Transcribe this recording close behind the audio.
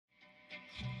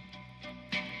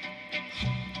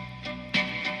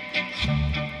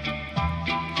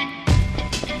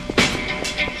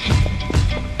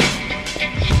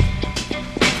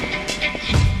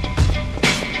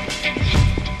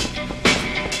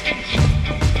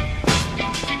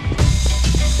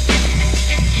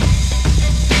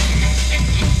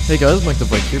Hey guys,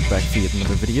 MikeTheVike here, back for yet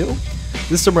another video.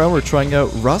 This time around we're trying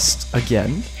out Rust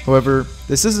again. However,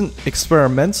 this isn't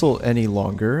experimental any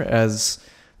longer, as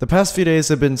the past few days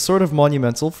have been sort of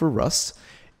monumental for Rust,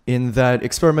 in that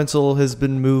experimental has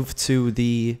been moved to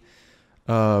the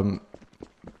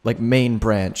main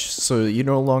branch. So you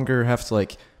no longer have to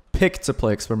pick to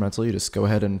play experimental, you just go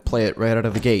ahead and play it right out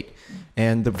of the gate.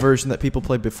 And the version that people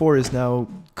played before is now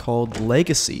called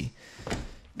Legacy.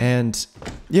 And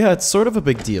yeah, it's sort of a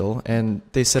big deal, and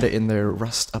they said it in their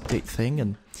Rust update thing,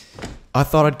 and I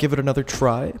thought I'd give it another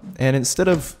try. And instead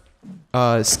of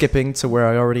skipping to where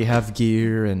I already have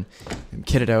gear and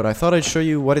kitted out, I thought I'd show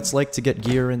you what it's like to get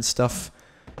gear and stuff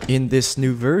in this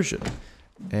new version.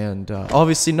 And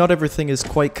obviously not everything is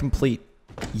quite complete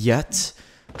yet,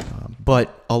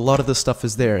 but a lot of the stuff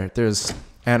is there. There's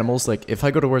animals, like if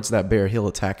I go towards that bear, he'll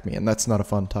attack me, and that's not a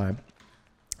fun time.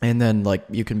 And then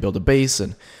you can build a base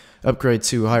and upgrade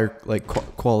to higher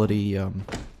quality,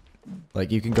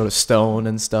 you can go to stone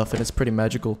and stuff, and it's pretty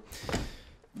magical.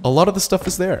 A lot of the stuff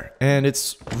is there, and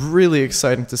it's really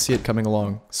exciting to see it coming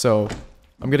along. So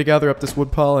I'm gonna gather up this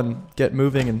woodpile and get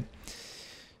moving and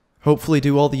hopefully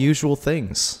do all the usual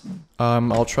things.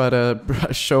 I'll try to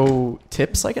show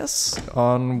tips, I guess,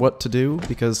 on what to do,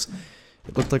 because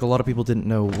it looked like a lot of people didn't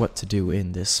know what to do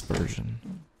in this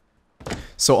version.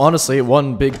 So honestly,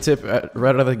 one big tip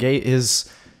right out of the gate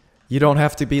is you don't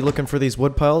have to be looking for these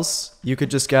wood piles. You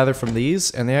could just gather from these,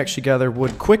 and they actually gather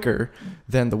wood quicker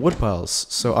than the wood piles.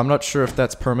 So I'm not sure if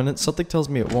that's permanent. Something tells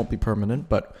me it won't be permanent,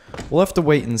 but we'll have to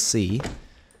wait and see.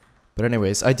 But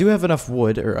anyways, I do have enough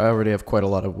wood, or I already have quite a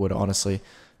lot of wood, honestly,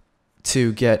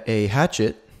 to get a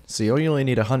hatchet. So you only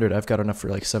need 100. I've got enough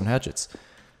for 7 hatchets.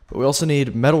 But we also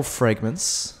need metal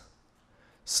fragments.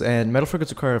 And metal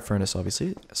fragments require a furnace,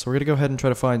 obviously. So we're going to go ahead and try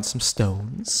to find some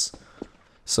stones.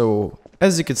 So,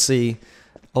 as you can see,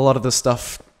 a lot of the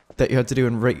stuff that you had to do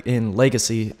in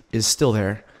Legacy is still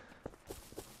there.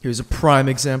 Here's a prime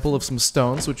example of some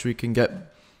stones, which we can get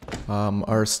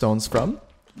our stones from.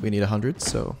 We need 100,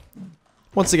 so...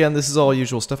 Once again, this is all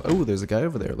usual stuff. Oh, there's a guy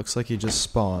over there. Looks like he just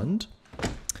spawned.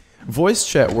 Voice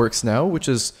chat works now, which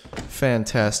is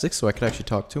fantastic, so I could actually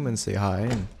talk to him and say hi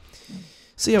and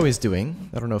see how he's doing.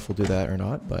 I don't know if we'll do that or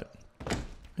not, but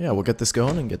yeah, we'll get this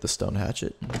going and get the stone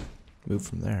hatchet and move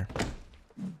from there.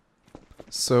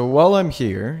 So while I'm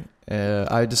here,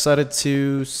 I decided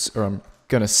to, or I'm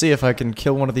gonna see if I can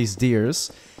kill one of these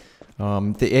deers.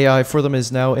 The AI for them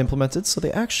is now implemented, so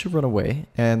they actually run away,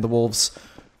 and the wolves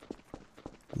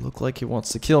look like he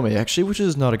wants to kill me, actually, which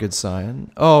is not a good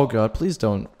sign. Oh god, please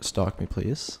don't stalk me,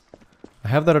 please. I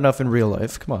have that enough in real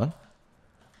life, come on.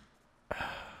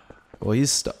 Well,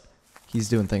 he's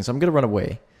doing things. I'm gonna run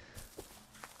away.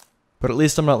 But at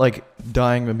least I'm not,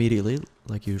 dying immediately,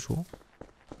 like usual.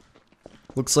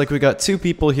 Looks like we got 2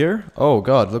 people here. Oh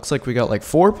god, looks like we got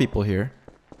 4 people here.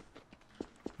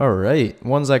 Alright,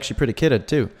 one's actually pretty kitted,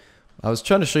 too. I was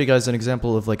trying to show you guys an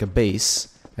example of, a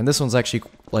base. And this one's actually,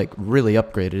 really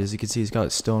upgraded. As you can see, he's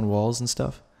got stone walls and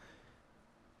stuff.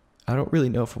 I don't really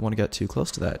know if I want to get too close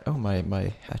to that. Oh,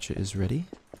 my hatchet is ready.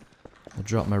 I'll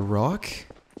drop my rock.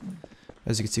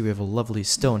 As you can see, we have a lovely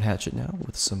stone hatchet now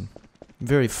with some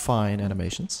very fine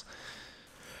animations.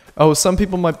 Oh, some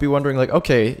people might be wondering,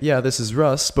 okay, yeah, this is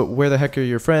Rust, but where the heck are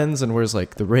your friends, and where's,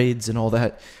 the raids and all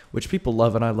that, which people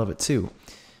love, and I love it too.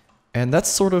 And that's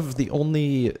sort of the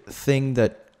only thing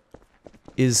that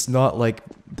is not like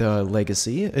the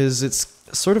Legacy, is it's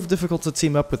sort of difficult to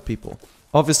team up with people.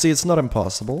 Obviously, it's not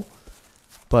impossible,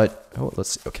 but, oh,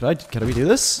 let's see, oh, can we do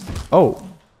this? Oh,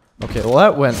 okay, well,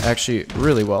 that went actually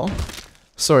really well.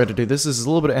 Sorry to do this. This is a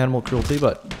little bit of animal cruelty,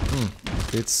 but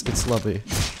it's lovely.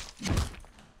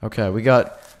 Okay, we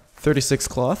got 36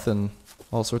 cloth and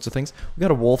all sorts of things. We got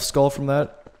a wolf skull from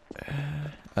that.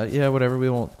 Yeah, whatever.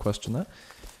 We won't question that.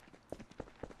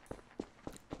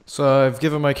 So I've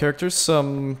given my character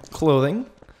some clothing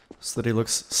so that he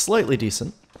looks slightly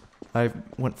decent. I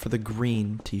went for the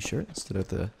green t-shirt instead of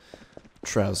the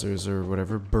trousers or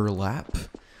whatever, burlap.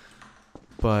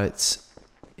 But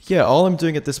yeah, all I'm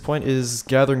doing at this point is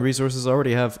gathering resources. I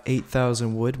already have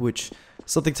 8,000 wood, which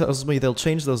something tells me they'll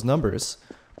change those numbers.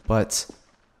 But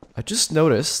I just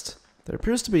noticed there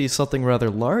appears to be something rather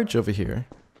large over here.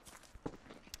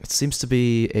 It seems to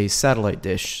be a satellite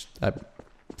dish. I'm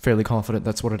fairly confident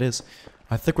that's what it is.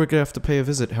 I think we're gonna have to pay a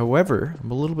visit. However, I'm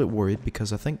a little bit worried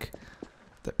because I think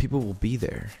that people will be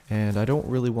there, and I don't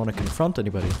really want to confront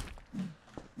anybody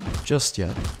just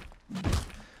yet.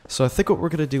 So I think what we're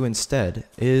going to do instead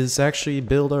is actually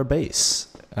build our base.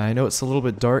 I know it's a little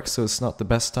bit dark, so it's not the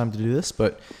best time to do this,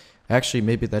 but actually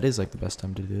maybe that is the best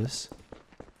time to do this.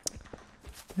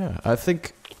 Yeah, I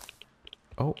think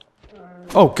Oh.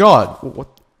 Oh, God.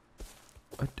 What?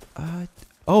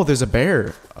 Oh, there's a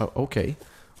bear. Oh, okay.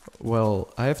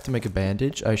 Well, I have to make a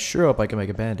bandage. I sure hope I can make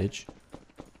a bandage.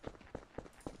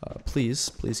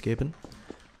 Please, Gaben.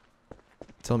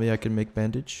 Tell me I can make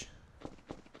bandage.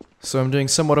 So I'm doing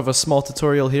somewhat of a small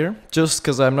tutorial here, just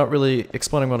because I'm not really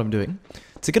explaining what I'm doing.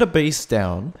 To get a base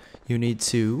down, you need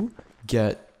to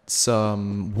get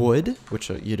some wood, which,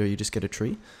 you know, you just get a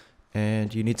tree.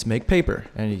 And you need to make paper.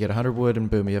 And you get 100 wood and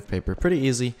boom, you have paper. Pretty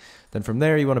easy. Then from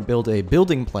there, you want to build a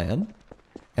building plan.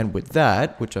 And with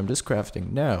that, which I'm just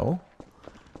crafting now,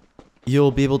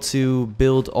 you'll be able to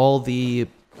build all the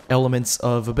elements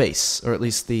of a base. Or at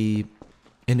least the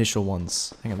initial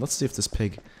ones. Hang on, let's see if this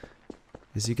pig...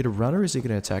 Is he going to run or is he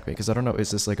going to attack me? Because I don't know,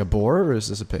 is this like a boar or is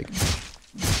this a pig?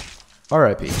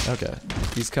 R.I.P. Okay.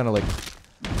 He's kind of like...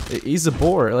 He's a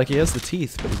boar. Like, he has the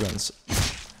teeth, but he runs.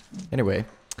 Anyway,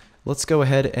 let's go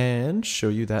ahead and show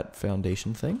you that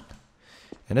foundation thing.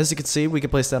 And as you can see, we can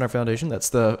place down our foundation. That's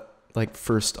the, like,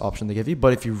 first option they give you.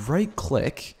 But if you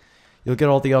right-click, you'll get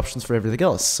all the options for everything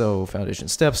else. So, foundation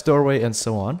steps, doorway, and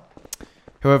so on.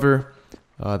 However,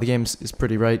 the game is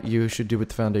pretty right. You should do with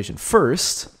the foundation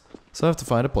first. So I have to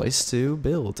find a place to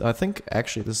build. I think,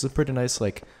 actually, this is a pretty nice,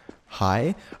 like,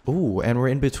 high. Ooh, and we're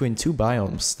in between two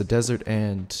biomes. The desert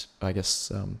and, I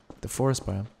guess, the forest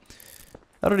biome.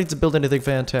 I don't need to build anything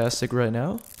fantastic right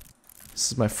now.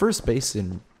 This is my first base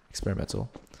in experimental.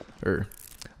 Or,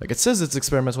 like, it says it's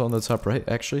experimental on the top right,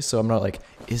 actually. So I'm not like,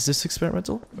 is this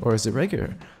experimental? Or is it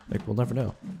regular? Like, we'll never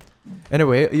know.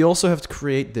 Anyway, you also have to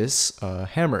create this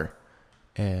hammer.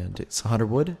 And it's 100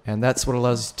 wood, and that's what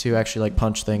allows you to actually like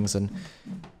punch things and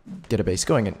get a base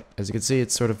going. And as you can see,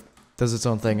 it sort of does its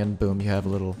own thing, and boom, you have a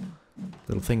little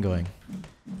thing going.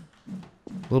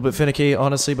 A little bit finicky,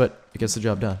 honestly, but it gets the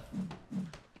job done.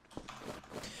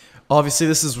 Obviously,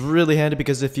 this is really handy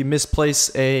because if you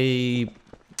misplace a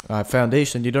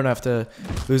foundation, you don't have to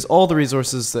lose all the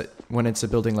resources that went into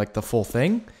building like the full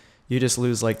thing. You just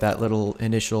lose like that little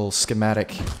initial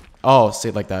schematic. Oh, see,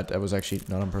 like that. That was actually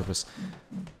not on purpose.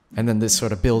 And then this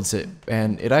sort of builds it.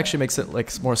 And it actually makes it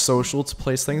like more social to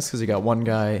place things because you got one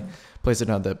guy placing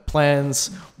down the plans,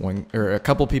 one or a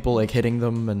couple people like hitting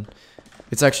them, and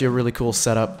it's actually a really cool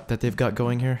setup that they've got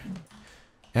going here.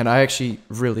 And I actually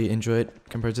really enjoy it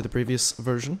compared to the previous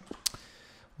version.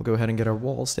 We'll go ahead and get our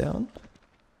walls down.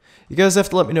 You guys have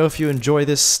to let me know if you enjoy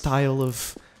this style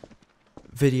of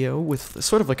video with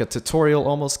sort of like a tutorial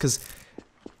almost, because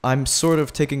I'm sort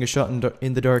of taking a shot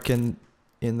in the dark in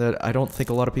that I don't think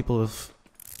a lot of people have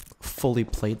fully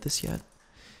played this yet.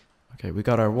 Okay, we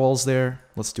got our walls there.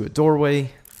 Let's do a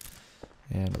doorway.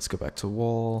 And let's go back to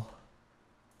wall.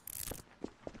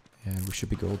 And we should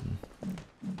be golden.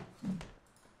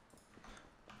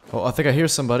 Oh, I think I hear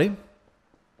somebody.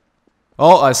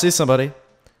 Oh, I see somebody.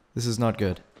 This is not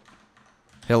good.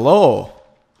 Hello.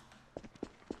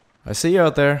 I see you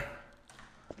out there.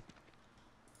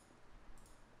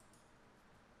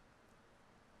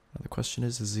 The question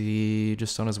is he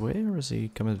just on his way or is he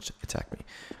coming to attack me?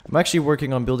 I'm actually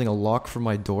working on building a lock for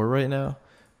my door right now,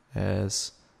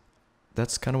 as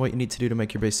that's kind of what you need to do to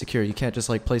make your base secure. You can't just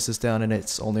like place this down and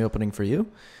it's only opening for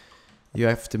you. You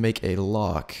have to make a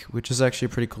lock, which is actually a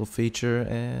pretty cool feature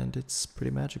and it's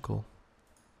pretty magical.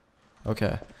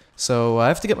 Okay, so I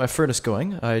have to get my furnace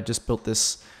going. I just built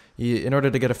this. In order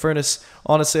to get a furnace,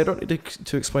 honestly, I don't need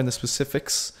to explain the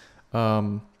specifics.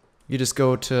 You just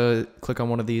go to click on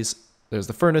one of these. There's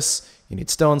the furnace. You need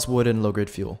stones, wood, and low-grade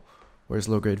fuel. Where's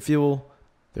low-grade fuel?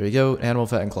 There you go. Animal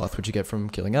fat and cloth, which you get from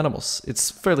killing animals. It's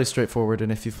fairly straightforward,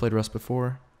 and if you've played Rust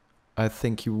before, I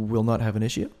think you will not have an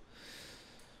issue.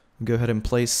 We'll go ahead and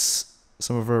place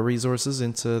some of our resources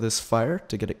into this fire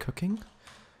to get it cooking.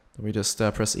 Then we just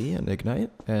press E and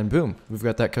ignite, and boom, we've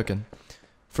got that cooking.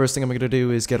 First thing I'm going to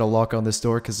do is get a lock on this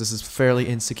door because this is fairly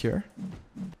insecure.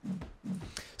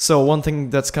 So one thing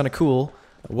that's kind of cool,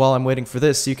 while I'm waiting for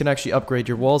this, you can actually upgrade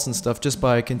your walls and stuff just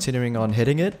by continuing on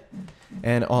hitting it.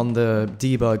 And on the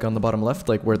debug on the bottom left,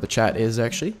 like where the chat is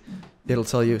actually, it'll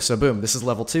tell you, so boom, this is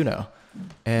level 2 now.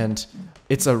 And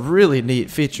it's a really neat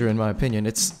feature in my opinion.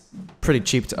 It's pretty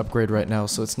cheap to upgrade right now,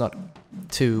 so it's not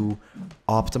too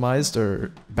optimized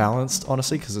or balanced,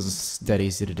 honestly, because it's dead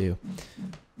easy to do.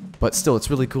 But still, it's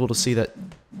really cool to see that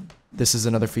this is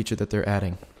another feature that they're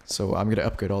adding. So I'm going to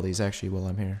upgrade all these actually while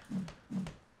I'm here.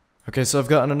 Okay, so I've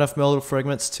gotten enough metal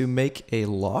fragments to make a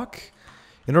lock.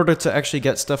 In order to actually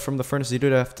get stuff from the furnace, you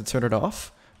do have to turn it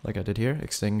off, like I did here.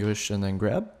 Extinguish and then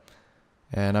grab.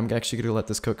 And I'm actually going to let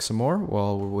this cook some more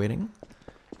while we're waiting.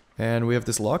 And we have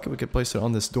this lock, and we can place it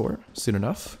on this door soon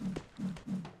enough.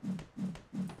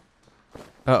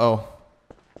 Uh-oh.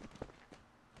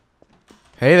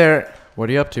 Hey there. What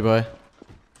are you up to, boy?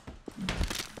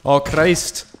 Oh,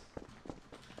 Christ.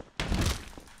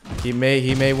 He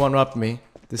may one-up me.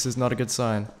 This is not a good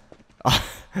sign.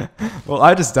 Well,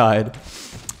 I just died.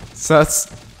 So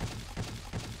that's...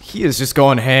 He is just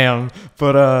going ham.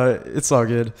 But, it's all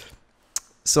good.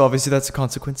 So, obviously, that's a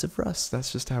consequence of Rust.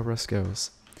 That's just how Rust goes.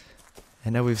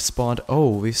 And now we've spawned... Oh,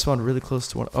 we've spawned really close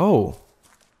to one... Oh!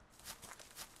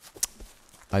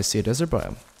 I see a desert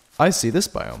biome. I see this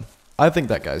biome. I think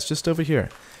that guy's just over here.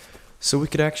 So we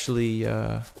could actually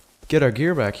get our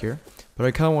gear back here. But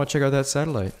I kind of want to check out that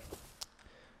satellite.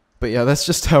 But yeah, that's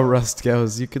just how Rust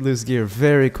goes. You can lose gear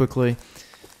very quickly.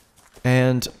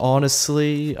 And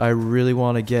honestly, I really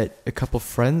want to get a couple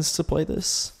friends to play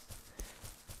this.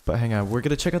 But hang on, we're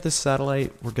going to check out this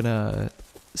satellite. We're going to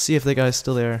see if the guy's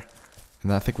still there.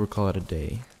 And I think we'll call it a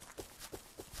day.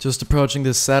 Just approaching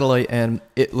this satellite and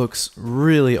it looks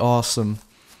really awesome.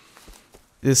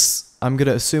 This, I'm going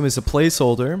to assume, is a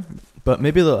placeholder, but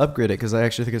maybe they'll upgrade it because I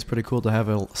actually think it's pretty cool to have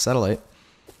a satellite.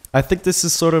 I think this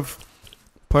is sort of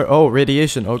part... Oh,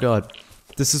 radiation. Oh, God.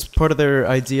 This is part of their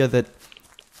idea that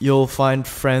you'll find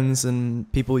friends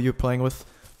and people you're playing with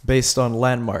based on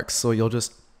landmarks. So you'll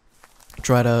just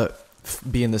try to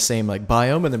be in the same like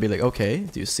biome and then be like, okay,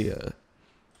 do you see a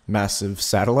massive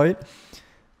satellite?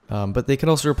 But they can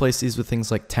also replace these with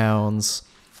things like towns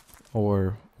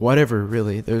or whatever,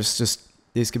 really. There's just...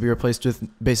 These could be replaced with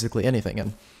basically anything,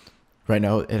 and right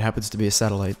now it happens to be a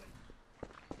satellite.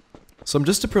 So I'm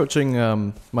just approaching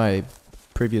my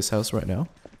previous house right now.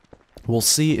 We'll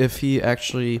see if he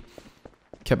actually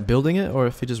kept building it, or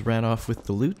if he just ran off with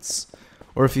the loots,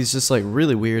 or if he's just like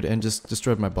really weird and just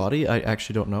destroyed my body. I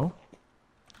actually don't know.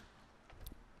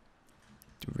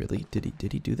 Really? Did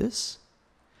he do this?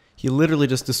 He literally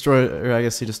just destroyed, or I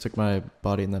guess he just took my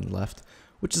body and then left,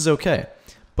 which is okay.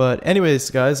 But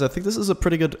anyways, guys, I think this is a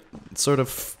pretty good sort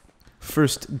of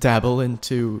first dabble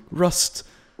into Rust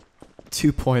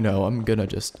 2.0. I'm gonna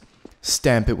just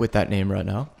stamp it with that name right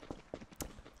now.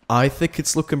 I think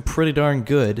it's looking pretty darn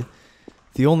good.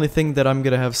 The only thing that I'm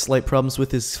gonna have slight problems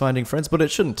with is finding friends, but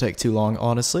it shouldn't take too long,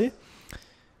 honestly.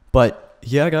 But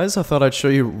yeah, guys, I thought I'd show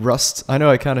you Rust. I know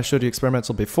I kind of showed you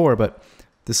experimental before, but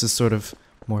this is sort of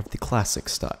more of the classic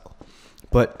style.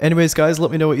 But anyways, guys, let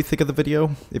me know what you think of the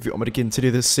video. If you want me to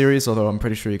continue this series, although I'm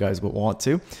pretty sure you guys will want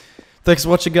to. Thanks for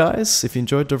watching, guys. If you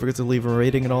enjoyed, don't forget to leave a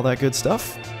rating and all that good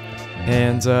stuff.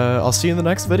 And I'll see you in the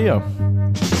next video.